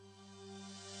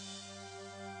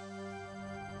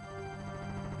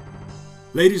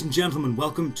Ladies and gentlemen,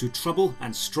 welcome to Trouble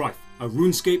and Strife, a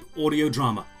RuneScape audio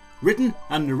drama, written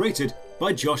and narrated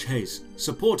by Josh Hayes,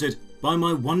 supported by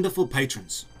my wonderful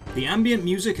patrons. The ambient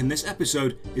music in this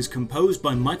episode is composed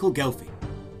by Michael Gelfi.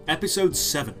 Episode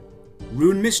 7,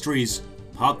 Rune Mysteries,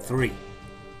 Part 3.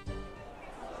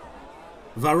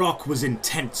 Varrock was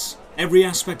intense. Every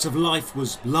aspect of life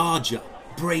was larger,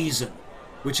 brazen.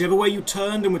 Whichever way you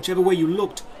turned and whichever way you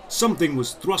looked, something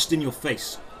was thrust in your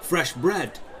face. Fresh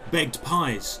bread, baked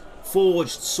pies,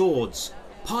 forged swords,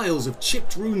 piles of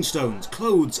chipped runestones,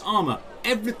 clothes, armour,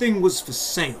 everything was for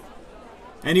sale.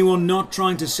 Anyone not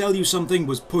trying to sell you something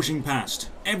was pushing past.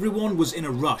 Everyone was in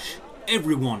a rush.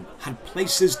 Everyone had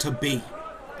places to be.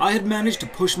 I had managed to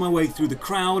push my way through the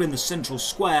crowd in the central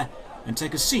square and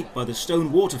take a seat by the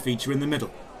stone water feature in the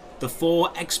middle. The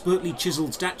 4 expertly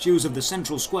chiselled statues of the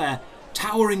central square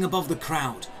towering above the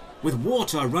crowd, with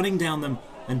water running down them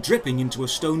and dripping into a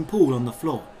stone pool on the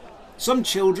floor. Some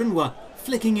children were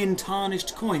flicking in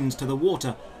tarnished coins to the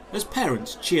water as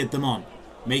parents cheered them on,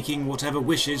 making whatever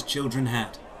wishes children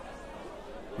had.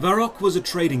 Varrock was a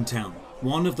trading town,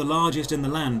 one of the largest in the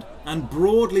land, and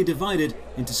broadly divided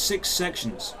into 6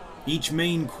 sections, each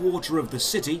main quarter of the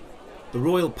city, the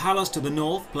royal palace to the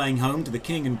north playing home to the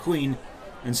king and queen,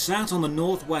 and sat on the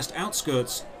northwest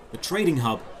outskirts, the trading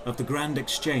hub of the Grand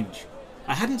Exchange.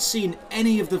 I hadn't seen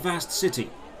any of the vast city,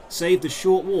 save the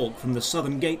short walk from the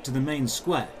southern gate to the main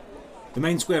square. The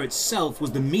main square itself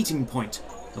was the meeting point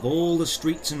of all the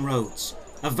streets and roads,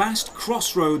 a vast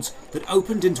crossroads that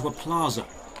opened into a plaza,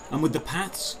 and with the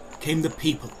paths came the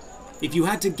people. If you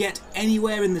had to get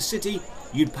anywhere in the city,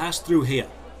 you'd pass through here.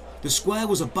 The square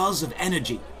was a buzz of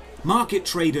energy. Market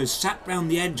traders sat round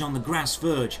the edge on the grass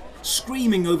verge,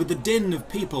 screaming over the din of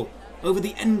people, over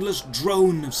the endless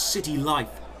drone of city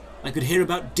life. I could hear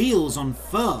about deals on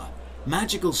fur,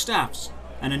 magical staffs,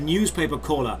 and a newspaper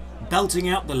caller belting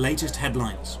out the latest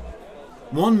headlines.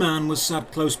 One man was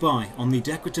sat close by on the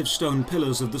decorative stone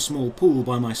pillars of the small pool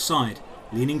by my side,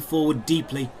 leaning forward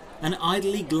deeply and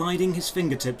idly gliding his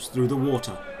fingertips through the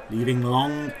water, leaving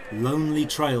long, lonely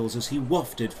trails as he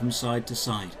wafted from side to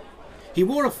side. He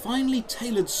wore a finely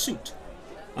tailored suit,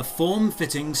 a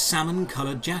form-fitting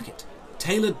salmon-coloured jacket,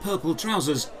 tailored purple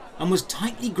trousers, and was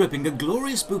tightly gripping a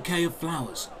glorious bouquet of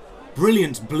flowers,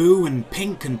 brilliant blue and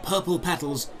pink and purple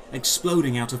petals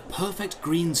exploding out of perfect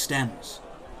green stems.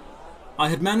 I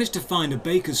had managed to find a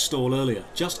baker's stall earlier,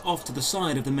 just off to the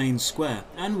side of the main square,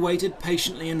 and waited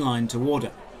patiently in line to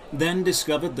order, then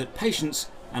discovered that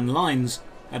patience and lines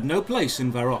had no place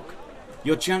in Varrock.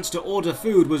 Your chance to order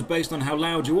food was based on how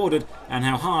loud you ordered and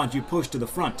how hard you pushed to the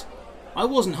front. I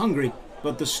wasn't hungry,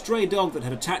 but the stray dog that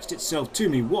had attached itself to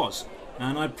me was,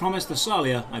 and I promised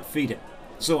Thessalia I'd feed it.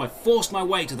 So I forced my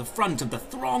way to the front of the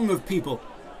throng of people,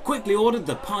 quickly ordered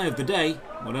the pie of the day,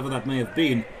 whatever that may have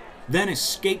been, then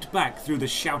escaped back through the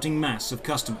shouting mass of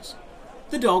customers.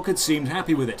 The dog had seemed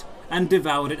happy with it, and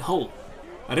devoured it whole.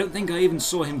 I don't think I even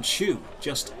saw him chew,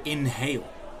 just inhale.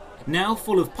 Now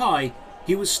full of pie,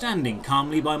 he was standing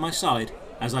calmly by my side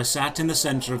as I sat in the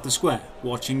centre of the square,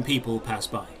 watching people pass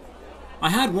by. I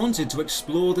had wanted to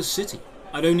explore the city.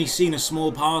 I'd only seen a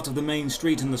small part of the main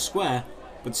street and the square,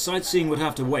 but sightseeing would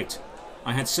have to wait.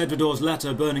 I had Sedvidor's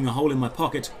letter burning a hole in my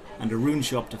pocket and a rune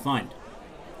shop to find.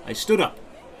 I stood up,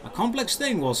 a complex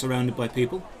thing while surrounded by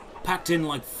people, packed in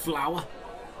like flour,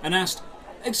 and asked,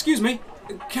 "Excuse me,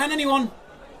 can anyone—"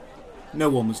 No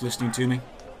one was listening to me.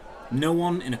 No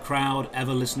one in a crowd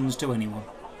ever listens to anyone.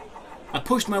 I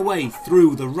pushed my way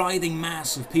through the writhing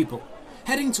mass of people,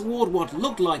 heading toward what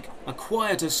looked like a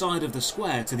quieter side of the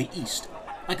square to the east.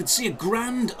 I could see a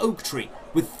grand oak tree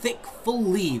with thick, full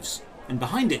leaves, and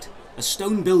behind it, a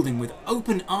stone building with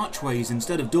open archways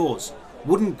instead of doors,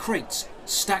 wooden crates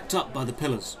stacked up by the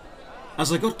pillars.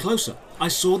 As I got closer, I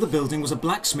saw the building was a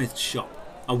blacksmith's shop,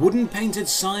 a wooden painted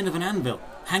sign of an anvil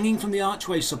hanging from the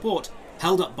archway support,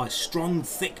 held up by strong,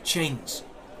 thick chains.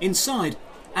 Inside,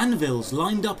 anvils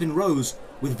lined up in rows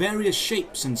with various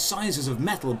shapes and sizes of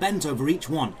metal bent over each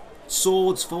one,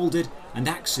 swords folded and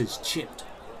axes chipped.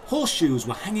 Horseshoes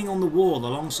were hanging on the wall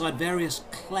alongside various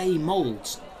clay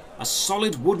moulds. A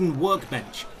solid wooden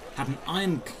workbench had an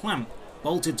iron clamp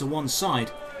bolted to one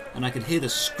side, and I could hear the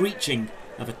screeching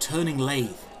of a turning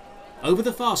lathe. Over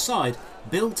the far side,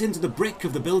 built into the brick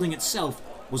of the building itself,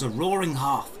 was a roaring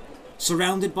hearth,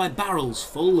 surrounded by barrels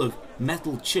full of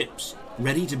metal chips,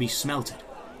 ready to be smelted.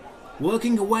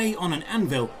 Working away on an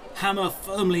anvil, hammer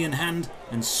firmly in hand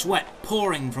and sweat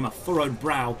pouring from a furrowed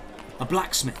brow, a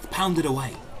blacksmith pounded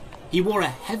away. He wore a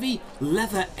heavy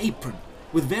leather apron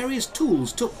with various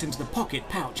tools tucked into the pocket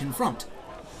pouch in front.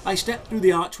 I stepped through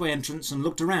the archway entrance and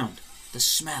looked around. The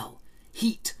smell,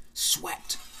 heat,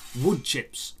 sweat, wood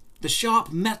chips, the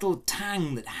sharp metal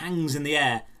tang that hangs in the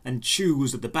air and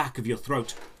chews at the back of your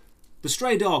throat. The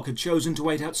stray dog had chosen to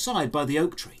wait outside by the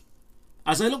oak tree.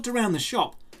 As I looked around the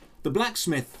shop, the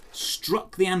blacksmith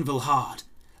struck the anvil hard,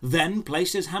 then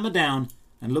placed his hammer down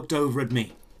and looked over at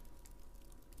me.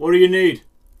 "What do you need?"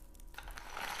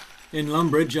 In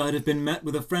Lumbridge, I'd have been met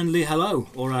with a friendly hello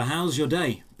or a how's your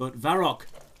day, but Varrock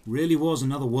really was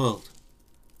another world.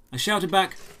 I shouted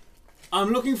back,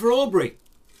 "I'm looking for Aubrey."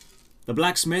 The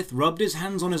blacksmith rubbed his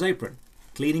hands on his apron,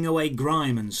 cleaning away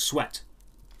grime and sweat.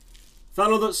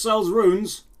 "Fellow that sells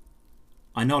runes?"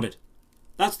 I nodded.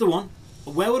 "That's the one.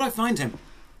 Where would I find him?"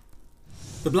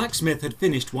 The blacksmith had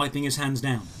finished wiping his hands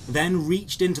down, then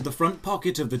reached into the front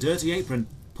pocket of the dirty apron,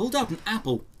 pulled out an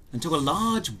apple, and took a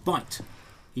large bite.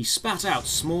 He spat out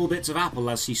small bits of apple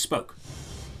as he spoke.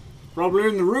 "Probably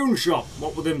in the rune shop,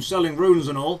 what with him selling runes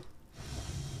and all."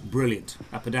 Brilliant,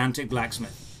 a pedantic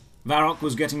blacksmith. Varrock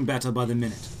was getting better by the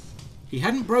minute. He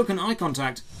hadn't broken eye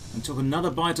contact and took another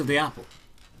bite of the apple.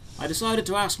 I decided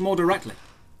to ask more directly.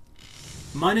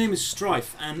 "My name is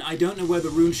Strife, and I don't know where the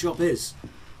rune shop is."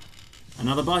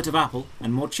 Another bite of apple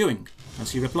and more chewing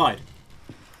as he replied,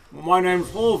 "Well, my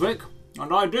name's Horvick,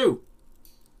 and I do."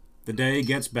 The day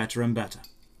gets better and better.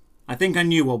 I think I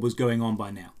knew what was going on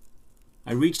by now.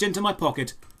 I reached into my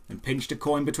pocket and pinched a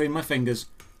coin between my fingers,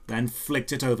 then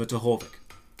flicked it over to Horvick.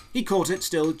 He caught it,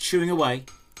 still chewing away,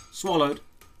 swallowed,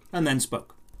 and then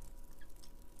spoke.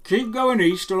 "Keep going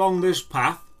east along this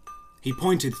path." He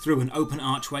pointed through an open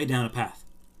archway down a path.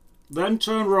 "Then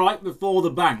turn right before the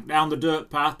bank, down the dirt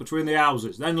path between the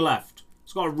houses, then left.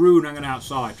 It's got a rune hanging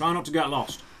outside. Try not to get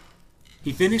lost."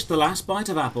 He finished the last bite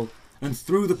of apple and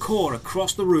threw the core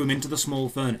across the room into the small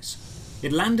furnace.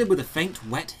 It landed with a faint,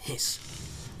 wet hiss.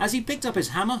 As he picked up his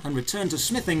hammer and returned to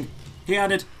smithing, he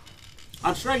added,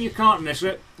 "I'd say you can't miss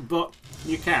it, but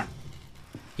you can."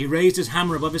 He raised his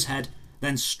hammer above his head,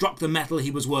 then struck the metal he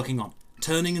was working on,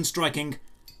 turning and striking,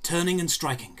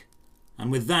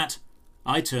 and with that,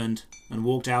 I turned and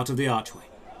walked out of the archway.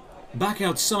 Back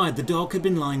outside, the dog had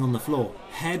been lying on the floor,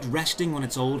 head resting on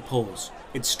its old paws.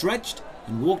 It stretched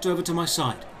and walked over to my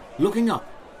side, looking up,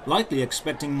 likely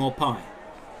expecting more pie.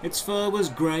 Its fur was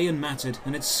grey and matted,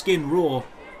 and its skin raw,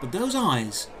 but those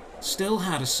eyes still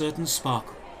had a certain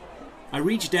sparkle. I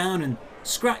reached down and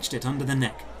scratched it under the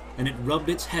neck, and it rubbed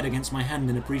its head against my hand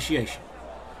in appreciation.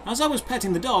 As I was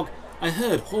petting the dog, I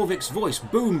heard Horvick's voice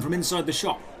boom from inside the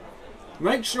shop.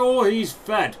 "Make sure he's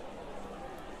fed."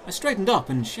 I straightened up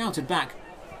and shouted back,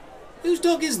 "Whose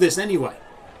dog is this anyway?"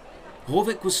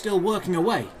 Horvick was still working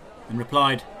away and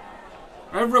replied,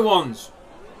 "Everyone's."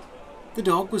 The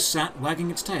dog was sat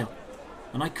wagging its tail,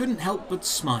 and I couldn't help but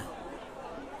smile.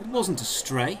 It wasn't a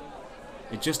stray,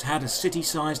 it just had a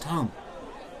city-sized home.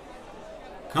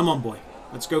 "Come on, boy,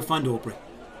 let's go find Aubrey."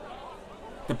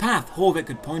 The path Horvick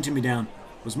had pointed me down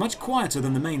was much quieter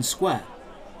than the main square.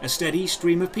 A steady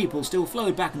stream of people still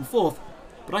flowed back and forth,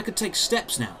 but I could take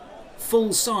steps now,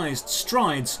 full-sized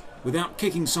strides, without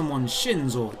kicking someone's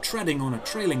shins or treading on a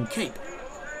trailing cape.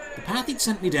 The path he'd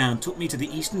sent me down took me to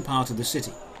the eastern part of the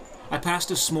city. I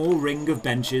passed a small ring of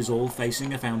benches all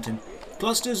facing a fountain,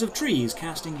 clusters of trees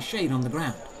casting shade on the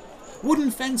ground,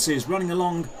 wooden fences running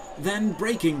along, then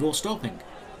breaking or stopping,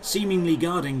 seemingly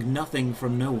guarding nothing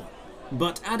from no one,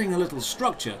 but adding a little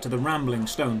structure to the rambling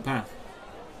stone path.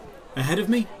 Ahead of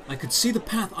me, I could see the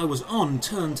path I was on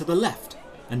turn to the left,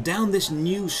 and down this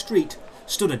new street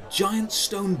stood a giant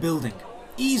stone building,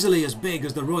 easily as big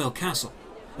as the royal castle,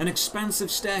 an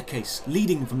expansive staircase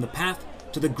leading from the path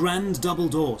to the grand double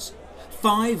doors.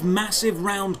 5 massive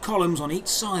round columns on each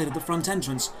side of the front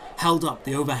entrance held up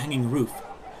the overhanging roof,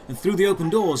 and through the open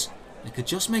doors I could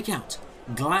just make out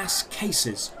glass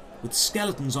cases with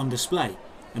skeletons on display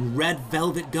and red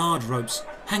velvet guard ropes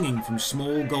hanging from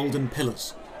small golden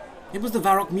pillars. It was the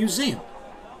Varrock Museum.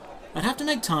 I'd have to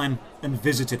make time and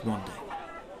visit it one day.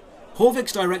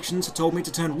 Horvick's directions had told me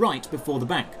to turn right before the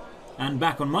bank, and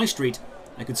back on my street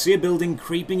I could see a building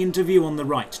creeping into view on the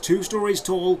right, 2 stories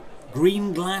tall,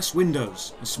 green glass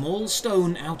windows, a small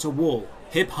stone outer wall,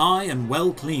 hip-high and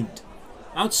well cleaned.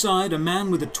 Outside, a man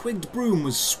with a twigged broom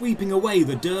was sweeping away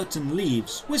the dirt and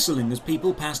leaves, whistling as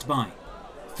people passed by.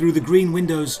 Through the green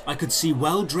windows I could see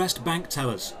well-dressed bank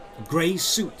tellers, grey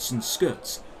suits and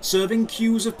skirts, serving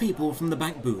queues of people from the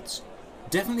bank booths.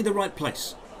 Definitely the right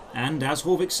place, and as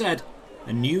Horvick said,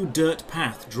 a new dirt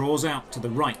path draws out to the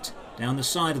right, down the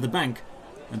side of the bank,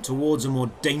 and towards a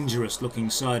more dangerous-looking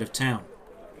side of town.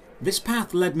 This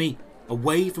path led me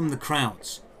away from the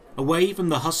crowds, away from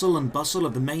the hustle and bustle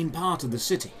of the main part of the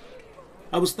city.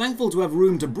 I was thankful to have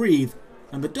room to breathe,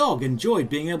 and the dog enjoyed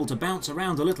being able to bounce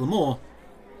around a little more.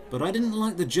 but I didn't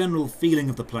like the general feeling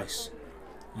of the place,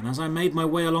 and as I made my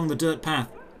way along the dirt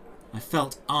path, I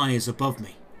felt eyes above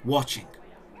me, watching.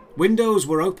 Windows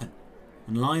were open,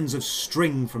 and lines of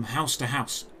string from house to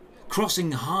house,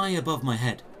 crossing high above my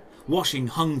head. Washing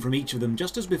hung from each of them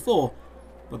just as before,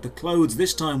 but the clothes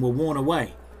this time were worn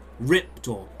away, ripped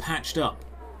or patched up.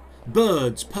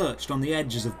 Birds perched on the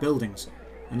edges of buildings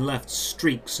and left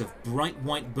streaks of bright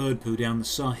white bird poo down the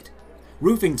side.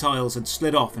 Roofing tiles had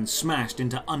slid off and smashed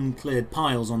into uncleared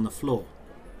piles on the floor.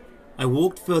 I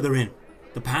walked further in.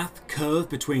 The path curved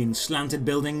between slanted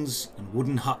buildings and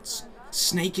wooden huts,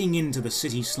 snaking into the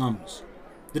city slums.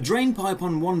 The drain pipe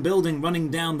on one building running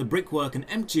down the brickwork and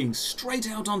emptying straight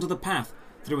out onto the path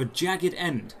through a jagged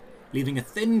end, leaving a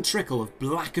thin trickle of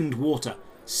blackened water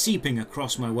seeping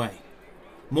across my way.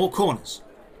 More corners,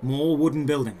 more wooden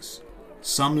buildings,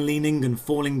 some leaning and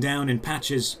falling down in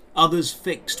patches, others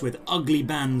fixed with ugly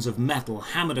bands of metal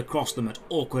hammered across them at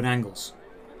awkward angles.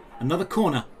 Another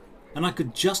corner, and I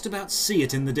could just about see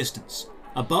it in the distance.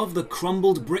 Above the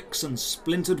crumbled bricks and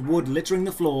splintered wood littering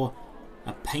the floor,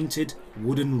 a painted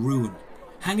wooden rune,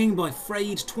 hanging by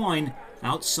frayed twine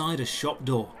outside a shop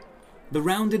door. The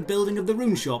rounded building of the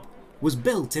rune shop was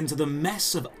built into the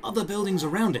mess of other buildings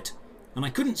around it, and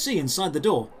I couldn't see inside the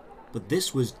door, but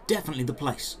this was definitely the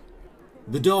place.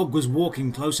 The dog was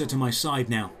walking closer to my side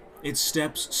now, its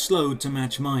steps slowed to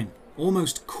match mine,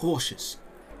 almost cautious,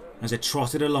 as it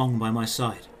trotted along by my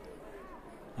side.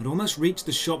 I'd almost reached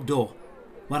the shop door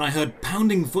when I heard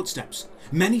pounding footsteps,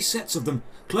 many sets of them,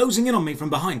 closing in on me from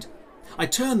behind. I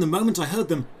turned the moment I heard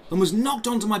them and was knocked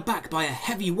onto my back by a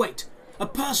heavy weight, a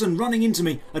person running into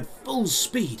me at full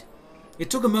speed. It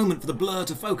took a moment for the blur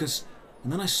to focus,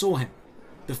 and then I saw him,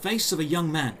 the face of a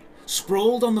young man,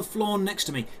 sprawled on the floor next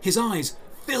to me, his eyes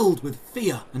filled with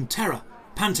fear and terror,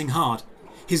 panting hard,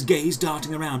 his gaze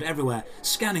darting around everywhere,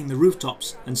 scanning the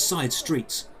rooftops and side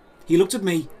streets. He looked at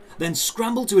me, then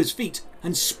scrambled to his feet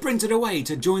and sprinted away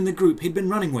to join the group he'd been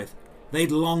running with.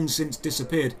 They'd long since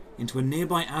disappeared into a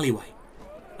nearby alleyway.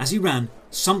 As he ran,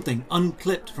 something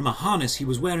unclipped from a harness he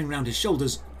was wearing round his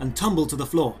shoulders and tumbled to the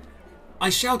floor. I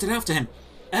shouted after him,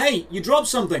 "Hey, you dropped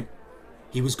something!"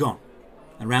 He was gone,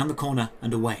 around the corner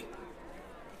and away.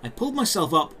 I pulled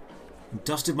myself up and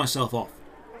dusted myself off.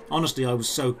 Honestly, I was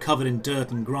so covered in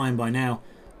dirt and grime by now,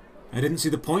 I didn't see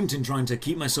the point in trying to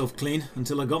keep myself clean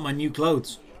until I got my new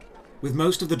clothes. With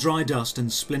most of the dry dust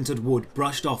and splintered wood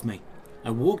brushed off me, I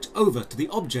walked over to the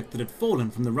object that had fallen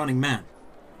from the running man.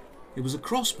 It was a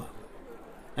crossbow.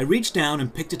 I reached down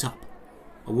and picked it up.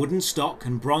 A wooden stock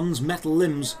and bronze metal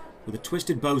limbs with a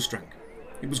twisted bowstring.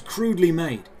 It was crudely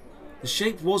made. The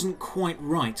shape wasn't quite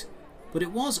right, but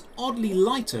it was oddly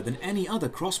lighter than any other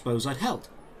crossbows I'd held.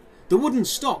 The wooden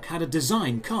stock had a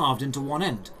design carved into one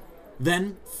end,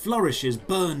 then flourishes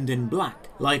burned in black,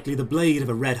 likely the blade of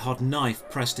a red-hot knife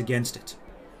pressed against it.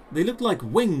 They looked like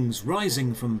wings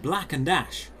rising from blackened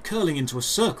ash, curling into a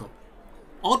circle,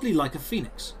 oddly like a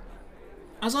phoenix.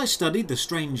 As I studied the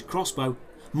strange crossbow,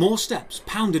 more steps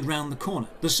pounded round the corner,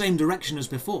 the same direction as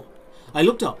before. I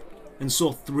looked up and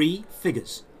saw 3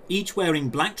 figures, each wearing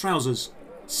black trousers,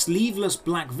 sleeveless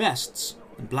black vests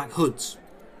and black hoods.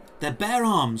 Their bare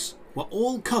arms were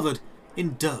all covered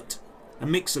in dirt, a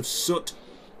mix of soot,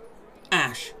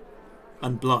 ash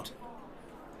and blood.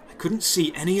 I couldn't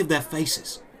see any of their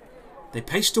faces. They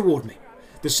paced toward me,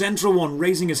 the central one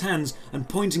raising his hands and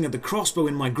pointing at the crossbow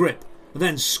in my grip,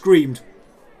 then screamed,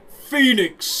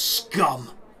 "Phoenix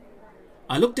scum!"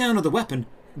 I looked down at the weapon,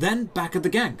 then back at the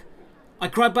gang. I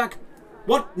cried back,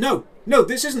 "What? No,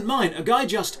 this isn't mine. A guy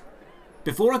just..."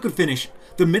 Before I could finish,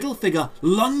 the middle figure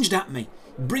lunged at me,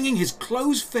 bringing his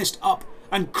closed fist up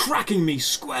and cracking me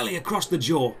squarely across the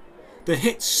jaw. The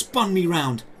hit spun me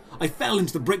round. I fell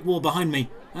into the brick wall behind me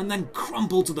and then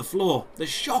crumpled to the floor. The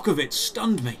shock of it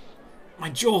stunned me. My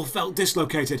jaw felt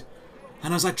dislocated,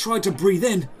 and as I tried to breathe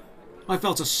in, I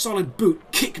felt a solid boot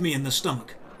kick me in the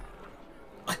stomach.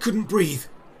 I couldn't breathe.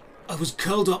 I was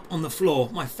curled up on the floor,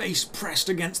 my face pressed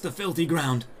against the filthy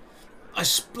ground. I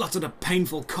spluttered a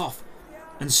painful cough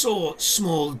and saw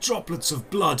small droplets of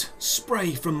blood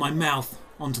spray from my mouth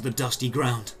onto the dusty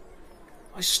ground.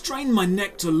 I strained my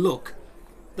neck to look,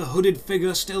 the hooded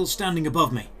figure still standing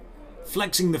above me,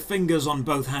 flexing the fingers on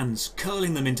both hands,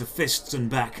 curling them into fists and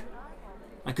back.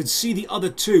 I could see the other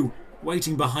 2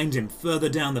 waiting behind him further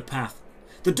down the path.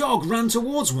 The dog ran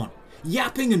towards one,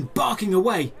 yapping and barking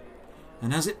away,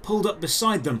 and as it pulled up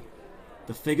beside them,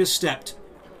 the figure stepped,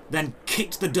 then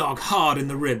kicked the dog hard in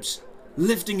the ribs,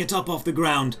 lifting it up off the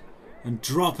ground and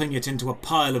dropping it into a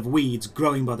pile of weeds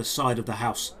growing by the side of the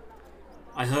house.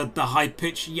 I heard the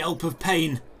high-pitched yelp of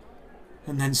pain,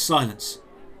 and then silence,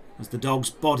 as the dog's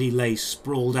body lay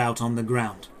sprawled out on the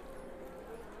ground.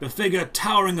 The figure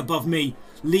towering above me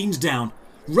leaned down,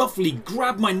 roughly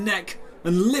grabbed my neck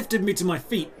and lifted me to my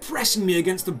feet, pressing me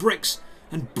against the bricks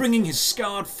and bringing his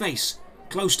scarred face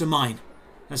close to mine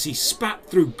as he spat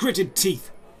through gritted teeth.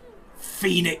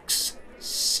 "Phoenix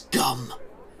scum!"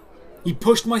 He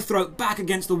pushed my throat back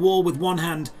against the wall with one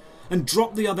hand and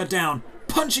dropped the other down,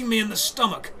 punching me in the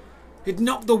stomach. It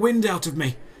knocked the wind out of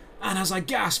me, and as I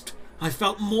gasped, I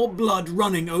felt more blood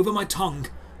running over my tongue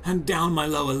and down my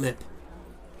lower lip.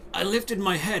 I lifted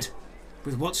my head,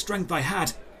 with what strength I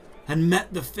had, and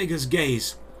met the figure's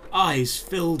gaze, eyes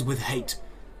filled with hate.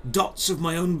 Dots of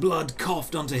my own blood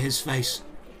coughed onto his face.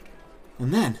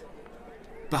 And then,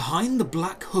 behind the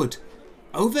black hood,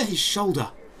 over his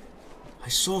shoulder, I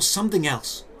saw something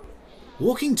else.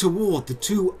 Walking toward the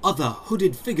two other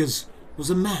hooded figures was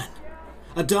a man,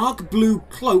 a dark blue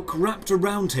cloak wrapped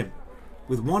around him,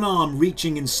 with one arm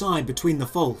reaching inside between the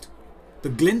fold, the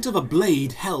glint of a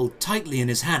blade held tightly in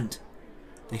his hand.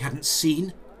 They hadn't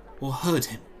seen or heard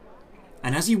him,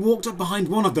 and as he walked up behind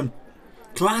one of them,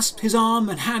 clasped his arm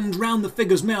and hand round the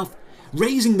figure's mouth,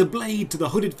 raising the blade to the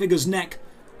hooded figure's neck,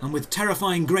 and with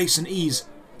terrifying grace and ease,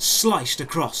 sliced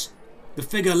across. The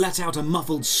figure let out a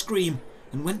muffled scream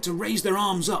and went to raise their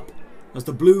arms up as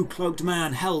the blue-cloaked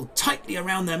man held tightly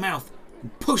around their mouth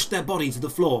and pushed their body to the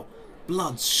floor,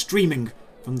 blood streaming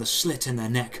from the slit in their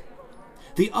neck.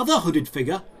 The other hooded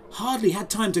figure hardly had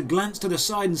time to glance to the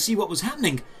side and see what was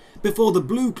happening before the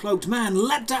blue-cloaked man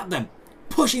leapt at them,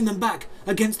 pushing them back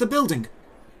against the building.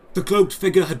 The cloaked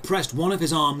figure had pressed one of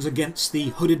his arms against the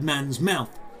hooded man's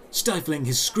mouth, stifling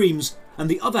his screams, and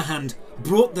the other hand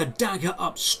brought the dagger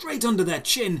up straight under their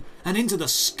chin and into the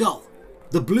skull.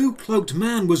 The blue-cloaked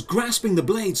man was grasping the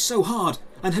blade so hard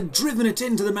and had driven it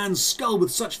into the man's skull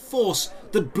with such force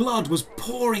that blood was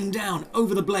pouring down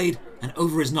over the blade and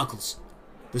over his knuckles.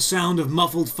 The sound of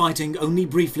muffled fighting only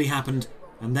briefly happened,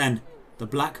 and then the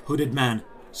black hooded man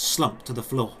slumped to the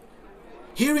floor.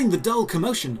 Hearing the dull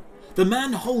commotion, the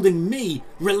man holding me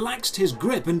relaxed his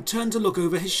grip and turned to look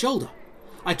over his shoulder.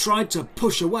 I tried to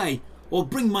push away or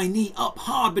bring my knee up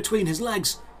hard between his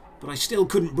legs, but I still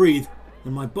couldn't breathe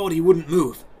and my body wouldn't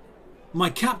move. My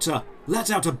captor let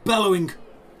out a bellowing,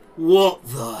 "What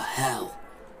the hell?"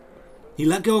 He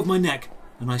let go of my neck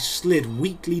and I slid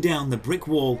weakly down the brick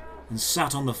wall and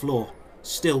sat on the floor,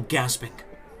 still gasping.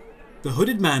 The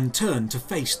hooded man turned to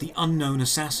face the unknown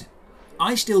assassin.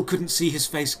 I still couldn't see his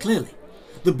face clearly,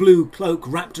 the blue cloak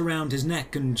wrapped around his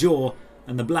neck and jaw,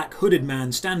 and the black hooded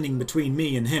man standing between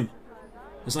me and him.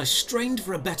 As I strained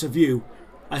for a better view,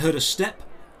 I heard a step,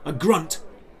 a grunt,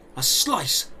 a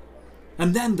slice,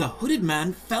 and then the hooded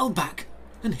man fell back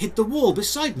and hit the wall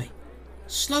beside me,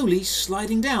 slowly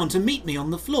sliding down to meet me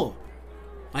on the floor.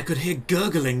 I could hear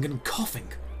gurgling and coughing,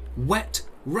 wet,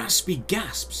 raspy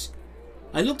gasps.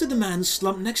 I looked at the man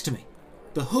slumped next to me.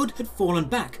 The hood had fallen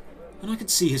back, and I could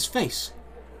see his face.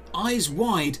 Eyes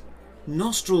wide,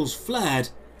 nostrils flared,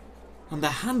 and the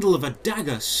handle of a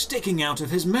dagger sticking out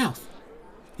of his mouth.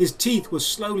 His teeth were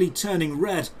slowly turning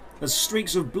red as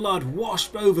streaks of blood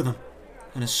washed over them,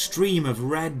 and a stream of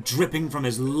red dripping from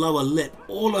his lower lip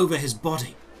all over his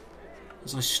body.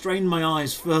 As I strained my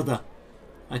eyes further,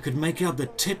 I could make out the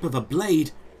tip of a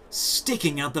blade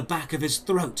sticking out the back of his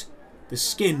throat, the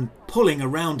skin pulling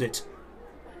around it.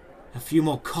 A few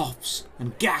more coughs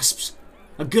and gasps,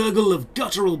 a gurgle of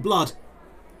guttural blood,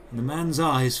 and the man's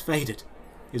eyes faded,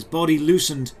 his body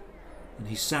loosened, and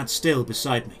he sat still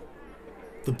beside me.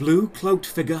 The blue-cloaked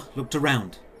figure looked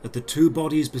around at the two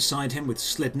bodies beside him with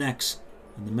slit necks,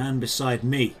 and the man beside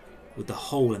me with the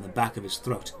hole in the back of his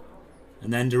throat,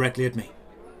 and then directly at me.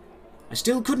 I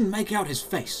still couldn't make out his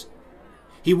face.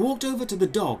 He walked over to the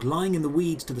dog lying in the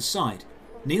weeds to the side,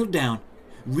 kneeled down,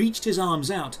 reached his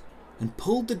arms out, and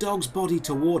pulled the dog's body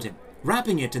toward him,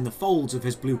 wrapping it in the folds of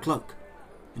his blue cloak,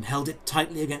 and held it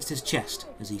tightly against his chest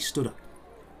as he stood up,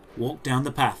 walked down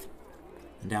the path,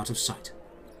 and out of sight.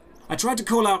 I tried to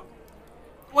call out,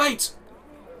 "Wait!"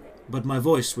 but my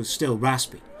voice was still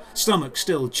raspy, stomach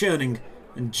still churning,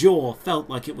 and jaw felt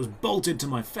like it was bolted to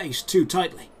my face too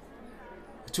tightly.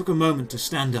 I took a moment to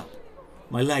stand up.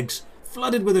 My legs,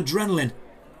 flooded with adrenaline,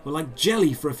 were like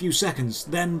jelly for a few seconds,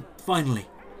 then, finally,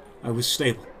 I was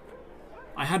stable.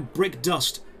 I had brick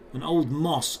dust and old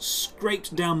moss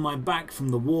scraped down my back from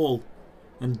the wall,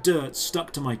 and dirt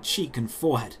stuck to my cheek and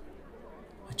forehead.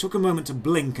 I took a moment to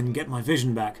blink and get my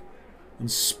vision back,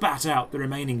 and spat out the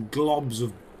remaining globs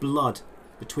of blood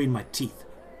between my teeth.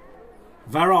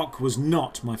 Varrock was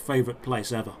not my favourite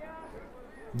place ever.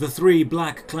 The three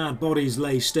black-clad bodies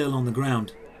lay still on the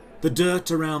ground. The dirt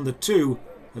around the two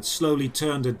had slowly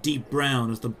turned a deep brown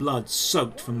as the blood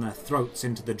soaked from their throats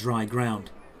into the dry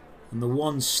ground, and the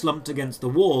one slumped against the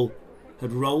wall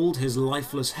had rolled his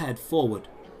lifeless head forward.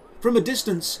 From a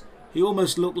distance, he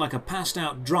almost looked like a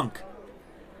passed-out drunk,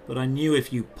 but I knew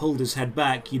if you pulled his head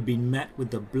back, you'd be met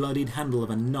with the bloodied handle of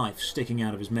a knife sticking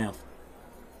out of his mouth.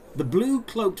 The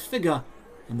blue-cloaked figure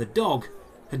and the dog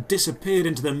had disappeared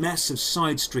into the mess of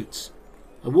side streets.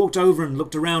 I walked over and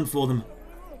looked around for them,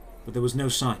 but there was no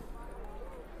sign.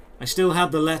 I still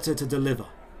had the letter to deliver,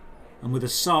 and with a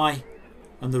sigh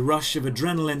and the rush of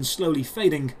adrenaline slowly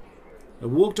fading, I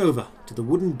walked over to the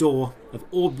wooden door of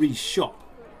Aubrey's shop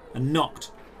and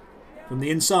knocked. From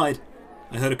the inside,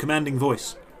 I heard a commanding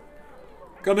voice.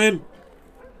 "Come in."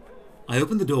 I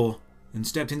opened the door and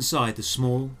stepped inside the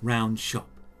small, round shop.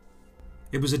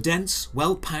 It was a dense,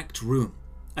 well-packed room,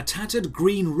 a tattered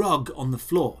green rug on the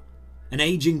floor, an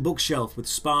aging bookshelf with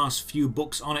sparse few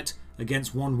books on it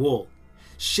against one wall,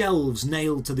 shelves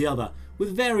nailed to the other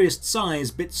with various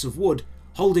size bits of wood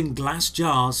holding glass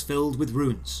jars filled with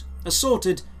runes,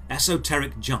 assorted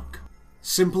esoteric junk,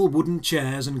 simple wooden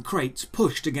chairs and crates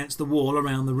pushed against the wall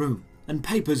around the room, and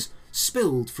papers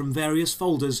spilled from various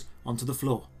folders onto the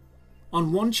floor.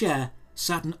 On one chair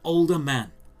sat an older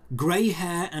man, grey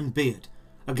hair and beard,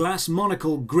 a glass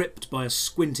monocle gripped by a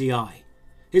squinty eye.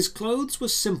 His clothes were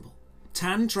simple,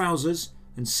 tan trousers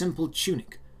and simple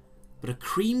tunic, but a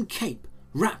cream cape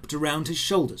wrapped around his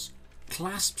shoulders,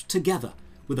 clasped together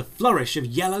with a flourish of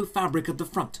yellow fabric at the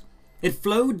front. It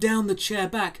flowed down the chair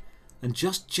back and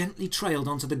just gently trailed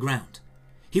onto the ground.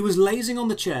 He was lazing on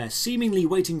the chair, seemingly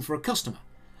waiting for a customer,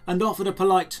 and offered a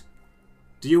polite,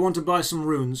 "Do you want to buy some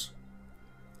runes?"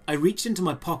 I reached into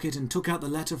my pocket and took out the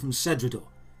letter from Cedrador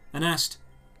and asked,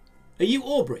 "Are you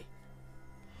Aubrey?"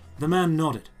 The man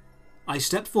nodded. I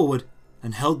stepped forward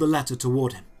and held the letter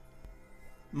toward him.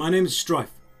 "My name is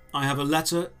Strife. I have a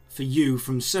letter for you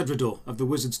from Cedrador of the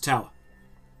Wizard's Tower."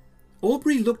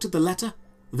 Aubrey looked at the letter,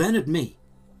 then at me.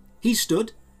 He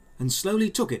stood and slowly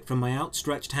took it from my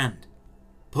outstretched hand.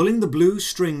 Pulling the blue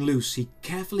string loose, he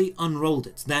carefully unrolled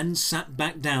it, then sat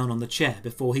back down on the chair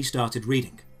before he started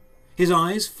reading. His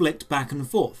eyes flicked back and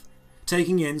forth,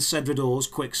 taking in Cedrador's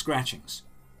quick scratchings.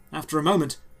 After a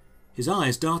moment, his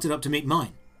eyes darted up to meet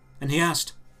mine, and he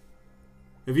asked,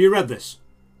 "Have you read this?"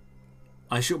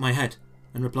 I shook my head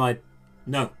and replied,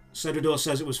 "No, Cedrador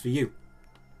says it was for you."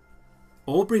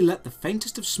 Aubrey let the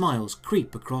faintest of smiles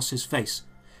creep across his face,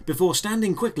 before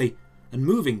standing quickly and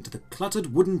moving to the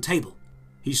cluttered wooden table.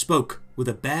 He spoke with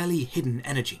a barely hidden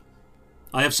energy.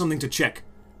 "I have something to check,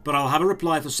 but I'll have a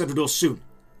reply for Cedrador soon.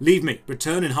 Leave me.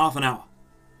 Return in half an hour."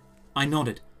 I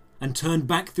nodded and turned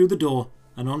back through the door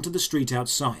and onto the street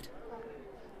outside.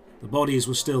 The bodies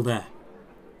were still there.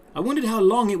 I wondered how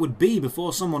long it would be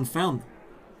before someone found them.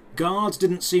 Guards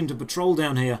didn't seem to patrol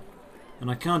down here, and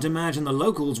I can't imagine the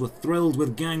locals were thrilled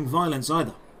with gang violence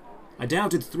either. I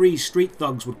doubted 3 street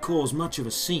thugs would cause much of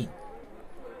a scene,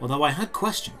 although I had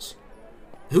questions.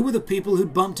 Who were the people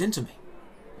who'd bumped into me?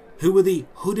 Who were the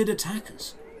hooded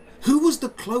attackers? Who was the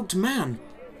cloaked man?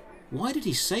 Why did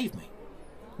he save me?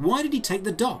 Why did he take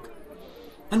the dog?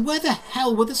 And where the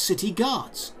hell were the city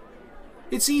guards?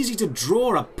 It's easy to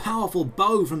draw a powerful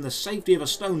bow from the safety of a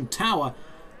stone tower,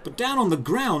 but down on the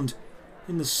ground,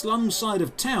 in the slum side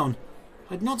of town,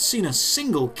 I'd not seen a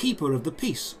single keeper of the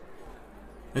peace.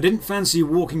 I didn't fancy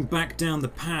walking back down the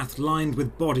path lined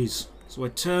with bodies, so I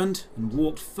turned and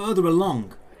walked further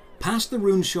along, past the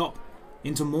rune shop,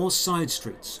 into more side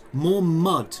streets, more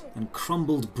mud and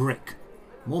crumbled brick,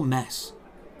 more mess.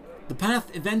 The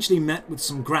path eventually met with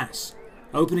some grass,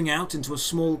 opening out into a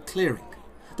small clearing,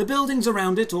 the buildings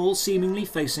around it all seemingly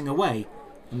facing away,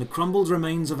 and the crumbled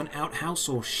remains of an outhouse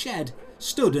or shed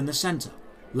stood in the centre,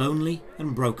 lonely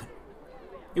and broken.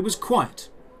 It was quiet,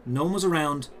 no one was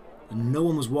around, and no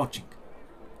one was watching.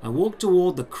 I walked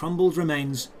toward the crumbled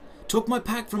remains, took my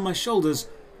pack from my shoulders,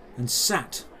 and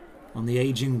sat on the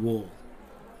aging wall.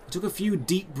 I took a few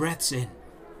deep breaths in,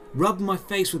 rubbed my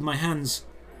face with my hands,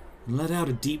 and let out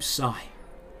a deep sigh.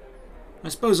 I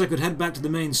suppose I could head back to the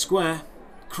main square,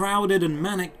 crowded and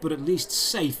manic but at least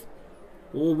safe,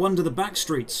 or wander the back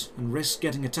streets and risk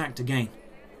getting attacked again.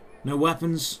 No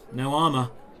weapons, no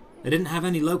armour. I didn't have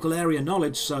any local area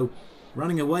knowledge, so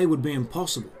running away would be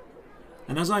impossible.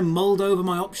 And as I mulled over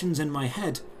my options in my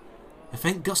head, a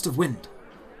faint gust of wind,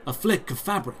 a flick of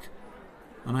fabric,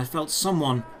 and I felt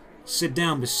someone sit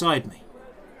down beside me.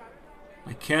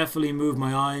 I carefully moved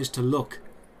my eyes to look,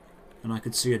 and I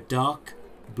could see a dark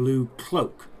blue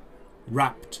cloak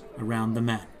wrapped around the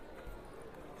man.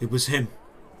 It was him,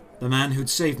 the man who'd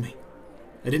saved me.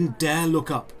 I didn't dare look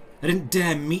up. I didn't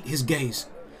dare meet his gaze.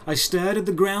 I stared at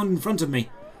the ground in front of me,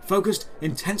 focused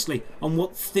intensely on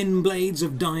what thin blades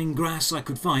of dying grass I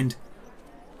could find,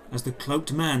 as the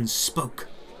cloaked man spoke.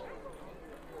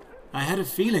 I had a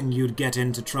feeling you'd get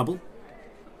into trouble.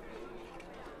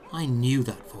 I knew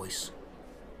that voice.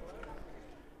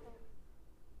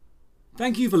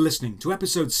 Thank you for listening to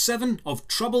episode 7 of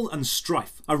Trouble and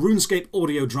Strife, a RuneScape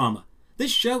audio drama.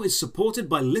 This show is supported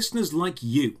by listeners like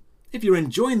you. If you're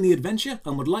enjoying the adventure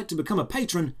and would like to become a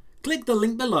patron, click the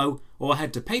link below or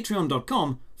head to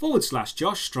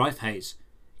patreon.com/Josh Strife Hayes.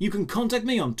 You can contact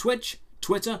me on Twitch,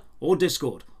 Twitter or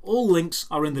Discord. All links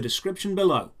are in the description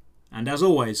below. And as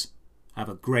always, have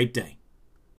a great day.